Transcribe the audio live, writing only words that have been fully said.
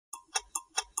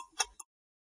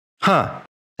Huh,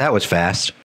 that was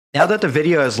fast. Now that the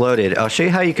video is loaded, I'll show you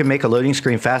how you can make a loading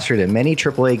screen faster than many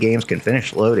AAA games can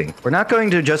finish loading. We're not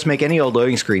going to just make any old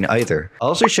loading screen either. I'll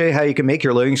also show you how you can make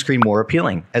your loading screen more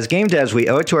appealing. As game devs, we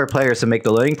owe it to our players to make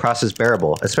the loading process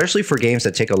bearable, especially for games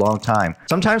that take a long time.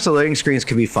 Sometimes the loading screens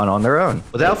can be fun on their own.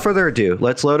 Without further ado,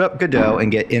 let's load up Godot and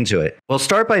get into it. We'll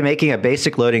start by making a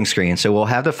basic loading screen so we'll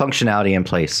have the functionality in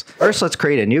place. First, let's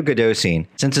create a new Godot scene.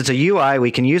 Since it's a UI,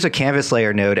 we can use a canvas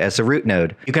layer node as the root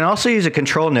node. You can also use a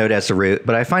control node as the root,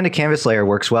 but I find a canvas layer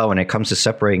works well when it comes to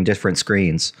separating different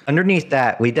screens. Underneath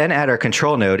that, we then add our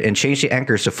control node and change the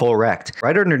anchors to full rect.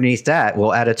 Right underneath that,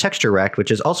 we'll add a texture rect,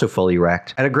 which is also fully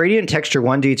rect. Add a gradient texture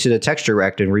 1D to the texture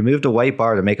rect and remove the white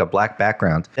bar to make a black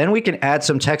background. Then we can add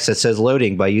some text that says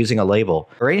loading by using a label.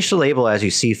 Arrange the label as you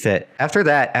see fit. After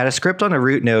that, add a script on the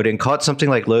root node and call it something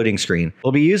like loading screen.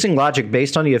 We'll be using logic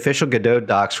based on the official Godot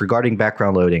docs regarding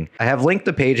background loading. I have linked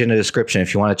the page in the description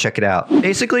if you want to check it out.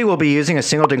 Basically, we'll be using a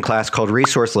singleton class called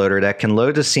resource loader that can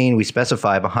load the scene we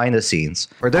specify behind the scenes.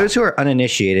 For those who are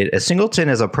uninitiated, a singleton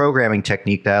is a programming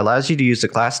technique that allows you to use the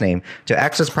class name to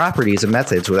access properties and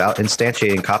methods without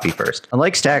instantiating copy first.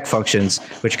 Unlike static functions,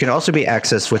 which can also be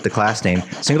accessed with the class name,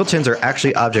 singletons are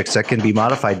actually objects that can be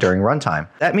modified during runtime.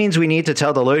 That means we need to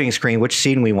tell the loading screen which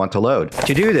scene we want to load.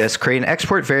 To do this, create an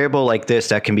export variable like this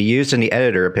that can be used in the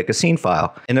editor to pick a scene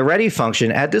file. In the ready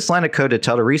function, add this line of code to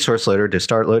tell the resource loader to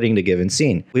start loading the given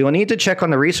scene. We will need to check on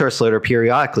the resource loader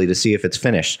periodically to see if it's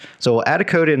finished. So we'll add a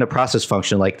code in the process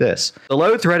function like this. The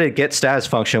load threaded get status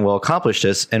function will accomplish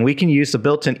this, and we can use the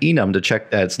built-in enum to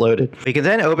check that it's loaded. We can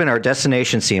then open our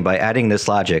destination scene by adding this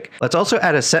logic. Let's also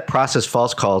add a set process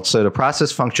false call so the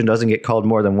process function doesn't get called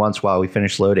more than once while we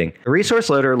finish loading. The resource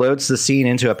loader loads the scene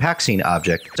into a pack scene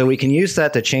object, so we can use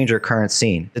that to change our current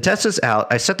scene. To test this out,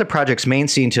 I set the project's main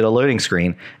scene to the loading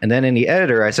screen, and then in the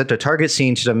editor, I set the target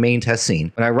scene to the main test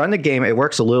scene. When I run the game, it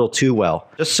works a little too well.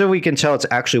 Just so we can tell it's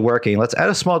actually working, let's add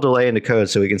a small delay in the code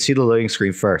so we can see the loading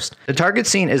screen first. The target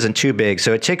scene isn't too big,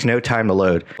 so it takes no time to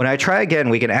load. When I try again,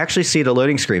 we can actually see the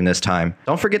loading screen this time.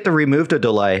 Don't forget to remove the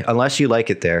delay unless you like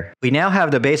it there. We now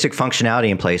have the basic functionality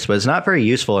in place, but it's not very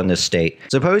useful in this state.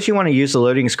 Suppose you want to use the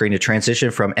loading screen to transition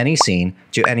from any scene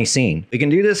to any scene. We can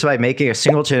do this by making a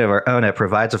singleton of our own that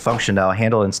provides a function that will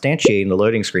handle instantiating the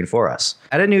loading screen for us.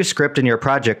 Add a new script in your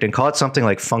project and call it something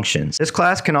like functions. This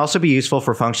class can also be useful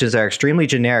for functions that are extremely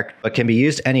generic but can be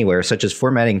used anywhere, such as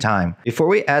formatting time. Before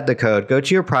we add the code, go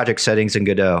to your project settings in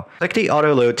Godot. Click the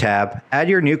Auto Load tab, add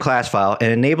your new class file,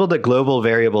 and enable the global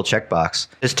variable checkbox.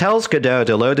 This tells Godot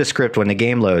to load the script when the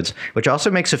game loads, which also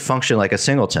makes it function like a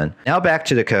singleton. Now back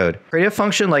to the code. Create a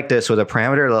function like this with a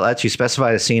parameter that lets you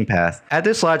specify the scene path. Add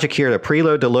this logic here to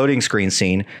preload the loading screen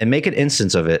scene and make an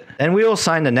instance of it. Then we will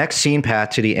assign the next scene path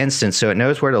to the instance so it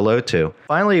knows where to load to.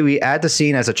 Finally, we add the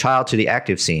scene as a child to the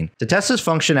active scene. To test this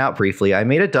function out briefly, I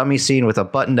made a dummy scene with a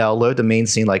button that will load the main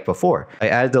scene like before. I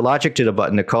added the logic to the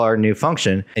button to call our new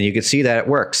function, and you can see that it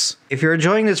works. If you're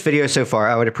enjoying this video so far,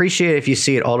 I would appreciate it if you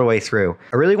see it all the way through.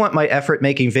 I really want my effort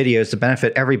making videos to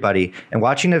benefit everybody, and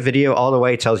watching the video all the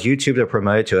way tells YouTube to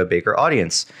promote it to a bigger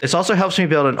audience. This also helps me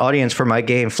build an audience for my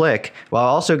game Flick, while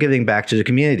also giving back to the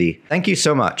community. Thank you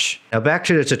so much. Now back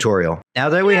to the tutorial. Now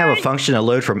that we have a function to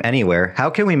load from anywhere, how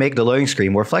can we make the loading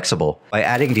screen more flexible? By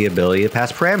adding the ability to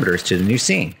pass parameters to the new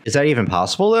scene. Is that even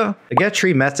possible though? The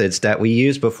getTree methods that we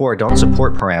used before don't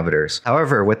support parameters.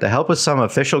 However, with the help of some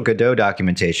official Godot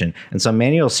documentation and some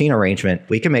manual scene arrangement,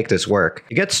 we can make this work.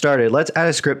 To get started, let's add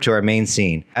a script to our main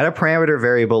scene. Add a parameter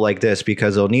variable like this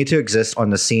because it'll need to exist on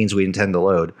the scenes we intend to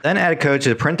load. Then add code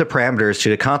to print the parameters to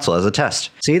the console as a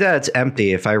test. See that it's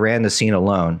empty if I ran the scene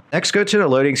alone. Next, go to the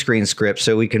loading screen script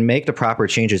so we can make the proper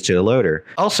changes to the loader.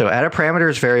 Also, add a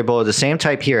parameters variable of the same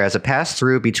type here as a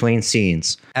pass-through between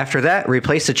scenes. After that,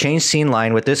 replace the change scene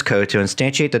line with this code to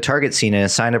instantiate the target scene and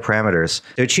assign the parameters.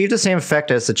 To achieve the same effect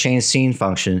as the change scene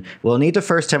function, we'll need to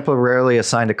first temporarily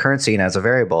assign the current scene as a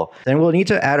variable. Then we'll need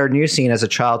to add our new scene as a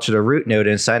child to the root node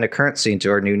and assign the current scene to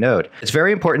our new node. It's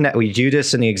very important that we do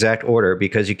this in the exact order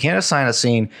because you can't assign a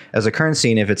scene as a current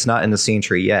scene if it's not in the scene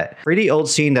tree yet. Free the old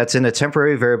scene that's in the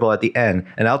temporary variable at the end,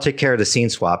 and I'll take care of the scene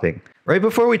swapping. Right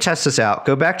before we test this out,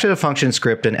 go back to the function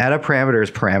script and add a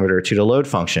parameters parameter to the load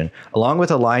function, along with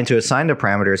a line to assign the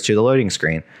parameters to the loading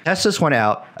screen. Test this one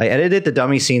out. I edited the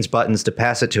dummy scenes buttons to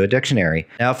pass it to a dictionary.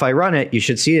 Now if I run it, you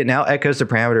should see it now echoes the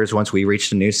parameters once we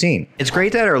reach the new scene. It's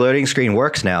great that our loading screen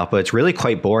works now, but it's really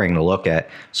quite boring to look at.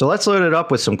 So let's load it up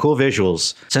with some cool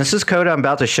visuals. Since this code I'm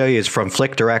about to show you is from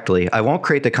Flick directly, I won't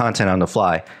create the content on the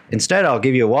fly. Instead, I'll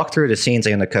give you a walkthrough of the scenes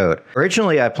and the code.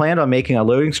 Originally, I planned on making a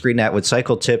loading screen that would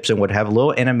cycle tips and would would have a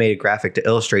little animated graphic to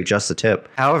illustrate just the tip.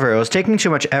 However, it was taking too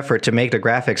much effort to make the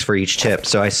graphics for each tip,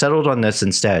 so I settled on this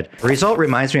instead. The result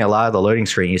reminds me a lot of the loading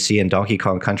screen you see in Donkey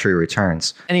Kong Country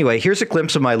Returns. Anyway, here's a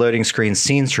glimpse of my loading screen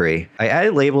scene tree. I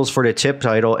added labels for the tip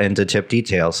title and the tip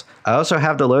details. I also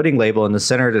have the loading label in the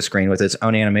center of the screen with its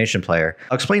own animation player.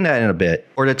 I'll explain that in a bit.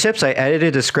 For the tips, I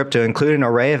edited the script to include an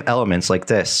array of elements like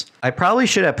this. I probably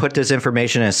should have put this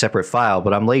information in a separate file,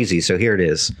 but I'm lazy, so here it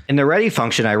is. In the ready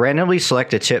function, I randomly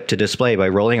select a tip to display by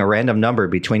rolling a random number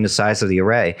between the size of the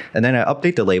array, and then I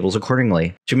update the labels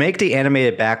accordingly. To make the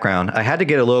animated background, I had to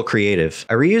get a little creative.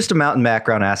 I reused the mountain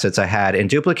background assets I had and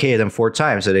duplicated them 4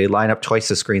 times so they line up twice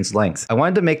the screen's length. I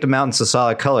wanted to make the mountains a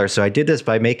solid color, so I did this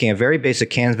by making a very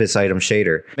basic canvas item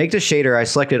shader. To make the shader, I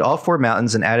selected all 4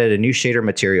 mountains and added a new shader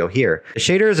material here. The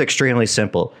shader is extremely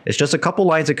simple. It's just a couple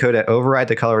lines of code that override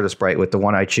the color of the sprite with the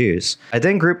one I choose. I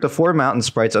then grouped the 4 mountain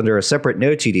sprites under a separate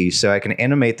node.td so I can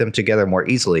animate them together more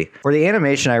easily. For the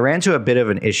animation, I ran into a bit of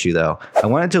an issue though. I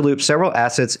wanted to loop several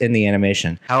assets in the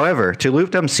animation. However, to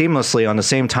loop them seamlessly on the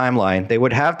same timeline, they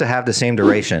would have to have the same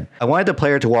duration. I wanted the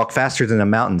player to walk faster than the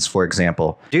mountains, for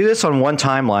example. To do this on one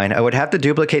timeline, I would have to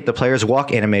duplicate the player's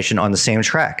walk animation on the same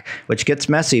track, which gets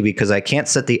messy because I can't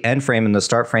set the end frame and the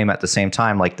start frame at the same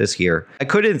time like this here. I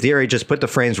could in theory just put the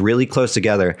frames really close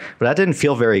together, but that didn't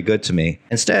feel very good to me.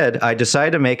 Instead, I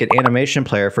decided to make an animation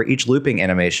player for each looping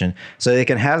animation so they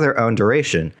can have their own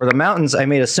duration. For the mountains, I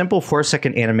made a simple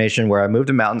 4-second animation where I moved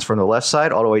the mountains from the left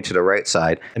side all the way to the right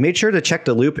side. I made sure to check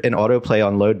the loop and autoplay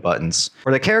on load buttons.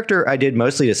 For the character, I did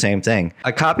mostly the same thing.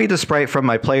 I copied the sprite from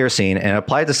my player scene and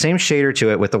applied the same shader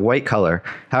to it with the white color.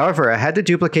 However, I had to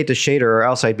duplicate the shader or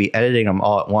else I'd be editing them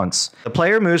all at once. The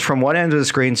player moves from one end of the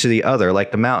screen to the other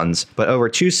like the mountains, but over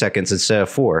 2 seconds instead of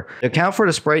 4. To account for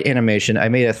the sprite animation, I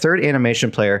made a third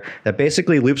animation player that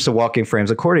basically loops the walking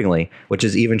frames accordingly, which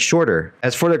is even shorter.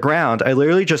 As for the ground, I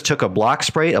literally just took a block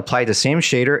sprite, applied the same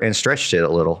shader, and stretched it a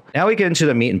little. Now we get into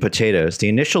the meat and potatoes, the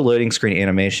initial loading screen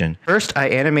animation. First, I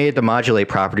animated the modulate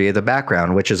property of the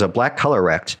background, which is a black color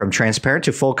rect, from transparent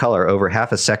to full color over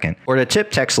half a second. For the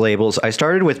tip text labels, I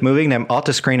started with moving them off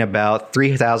the screen about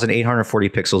 3,840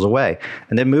 pixels away,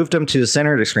 and then moved them to the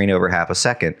center of the screen over half a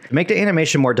second. To make the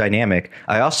animation more dynamic,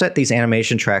 I offset these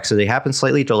animation tracks so they happen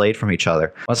slightly delayed from each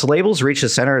other. Once the labels reach the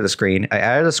center of the screen, I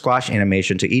added a squash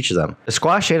animation to each of them. The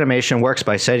squash animation works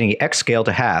by setting the X scale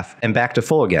to half and back to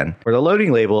full again. For the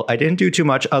loading label, I didn't do too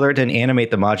much other than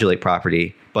animate the modulate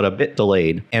property, but a bit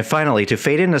delayed. And finally, to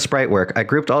fade in the sprite work, I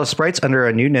grouped all the sprites under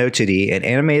a new node.td and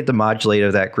animated the modulate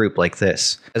of that group like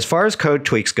this. As far as code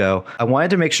tweaks go, I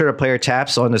wanted to make sure the player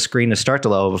taps on the screen to start the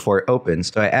level before it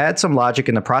opens, so I added some logic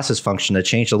in the process function to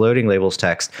change the loading labels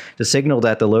text to signal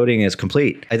that the loading is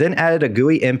complete. I then added a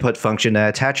GUI input function that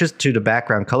attaches to the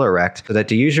background color rect so that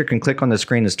the user can click on the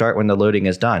screen to start when the loading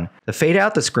is done. To fade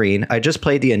out the screen, I just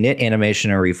played the init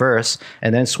animation in reverse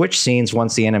and then switched scenes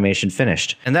once the animation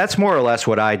finished. And that's more or less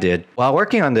what I did. While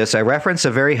working on this, I referenced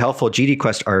a very helpful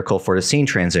GDQuest article for the scene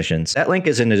transitions. That link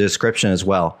is in the description as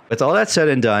well. With all that said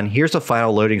and done, here's the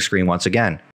final loading screen once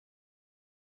again.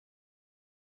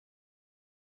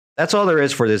 That's all there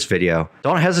is for this video.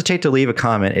 Don't hesitate to leave a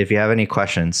comment if you have any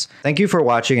questions. Thank you for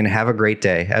watching and have a great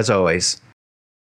day, as always.